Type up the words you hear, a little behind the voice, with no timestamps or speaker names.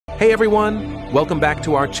Hey everyone, welcome back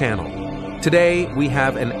to our channel. Today we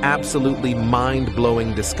have an absolutely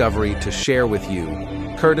mind-blowing discovery to share with you,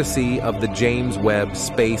 courtesy of the James Webb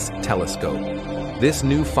Space Telescope. This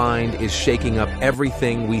new find is shaking up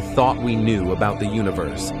everything we thought we knew about the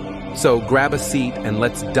universe. So grab a seat and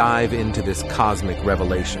let's dive into this cosmic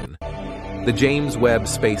revelation. The James Webb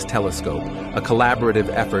Space Telescope, a collaborative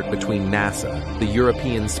effort between NASA, the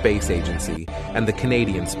European Space Agency, and the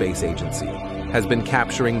Canadian Space Agency, has been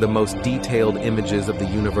capturing the most detailed images of the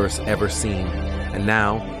universe ever seen, and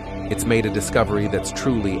now it's made a discovery that's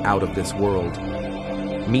truly out of this world.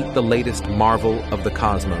 Meet the latest marvel of the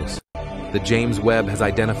cosmos. The James Webb has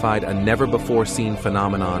identified a never-before-seen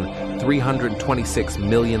phenomenon 326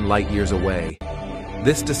 million light-years away.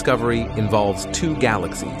 This discovery involves two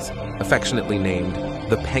galaxies, affectionately named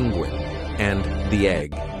the Penguin and the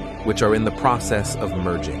Egg, which are in the process of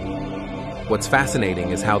merging. What's fascinating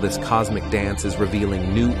is how this cosmic dance is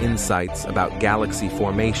revealing new insights about galaxy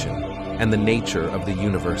formation and the nature of the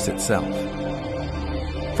universe itself.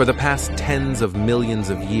 For the past tens of millions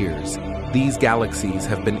of years, these galaxies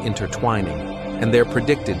have been intertwining, and they're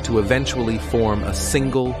predicted to eventually form a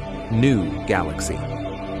single, new galaxy.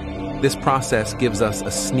 This process gives us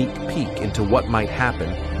a sneak peek into what might happen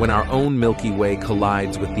when our own Milky Way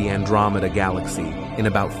collides with the Andromeda galaxy in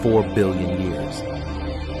about 4 billion years.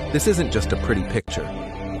 This isn't just a pretty picture,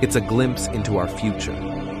 it's a glimpse into our future.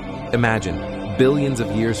 Imagine, billions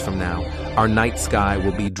of years from now, our night sky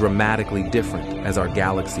will be dramatically different as our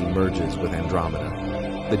galaxy merges with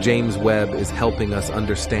Andromeda. The James Webb is helping us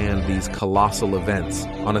understand these colossal events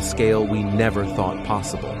on a scale we never thought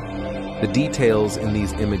possible. The details in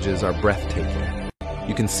these images are breathtaking.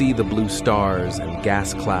 You can see the blue stars and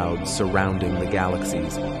gas clouds surrounding the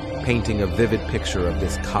galaxies, painting a vivid picture of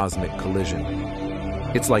this cosmic collision.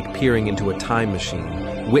 It's like peering into a time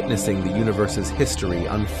machine, witnessing the universe's history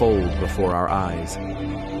unfold before our eyes.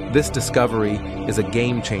 This discovery is a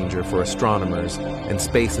game-changer for astronomers and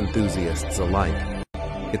space enthusiasts alike.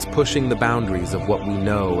 It's pushing the boundaries of what we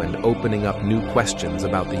know and opening up new questions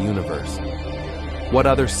about the universe. What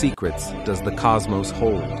other secrets does the cosmos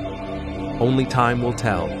hold? Only time will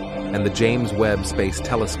tell, and the James Webb Space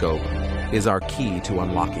Telescope is our key to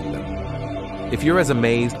unlocking them. If you're as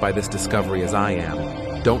amazed by this discovery as I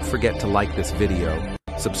am, don't forget to like this video,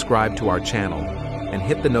 subscribe to our channel, and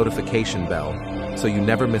hit the notification bell so you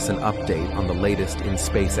never miss an update on the latest in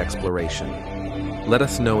space exploration. Let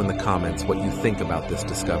us know in the comments what you think about this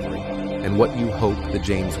discovery and what you hope the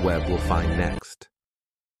James Webb will find next.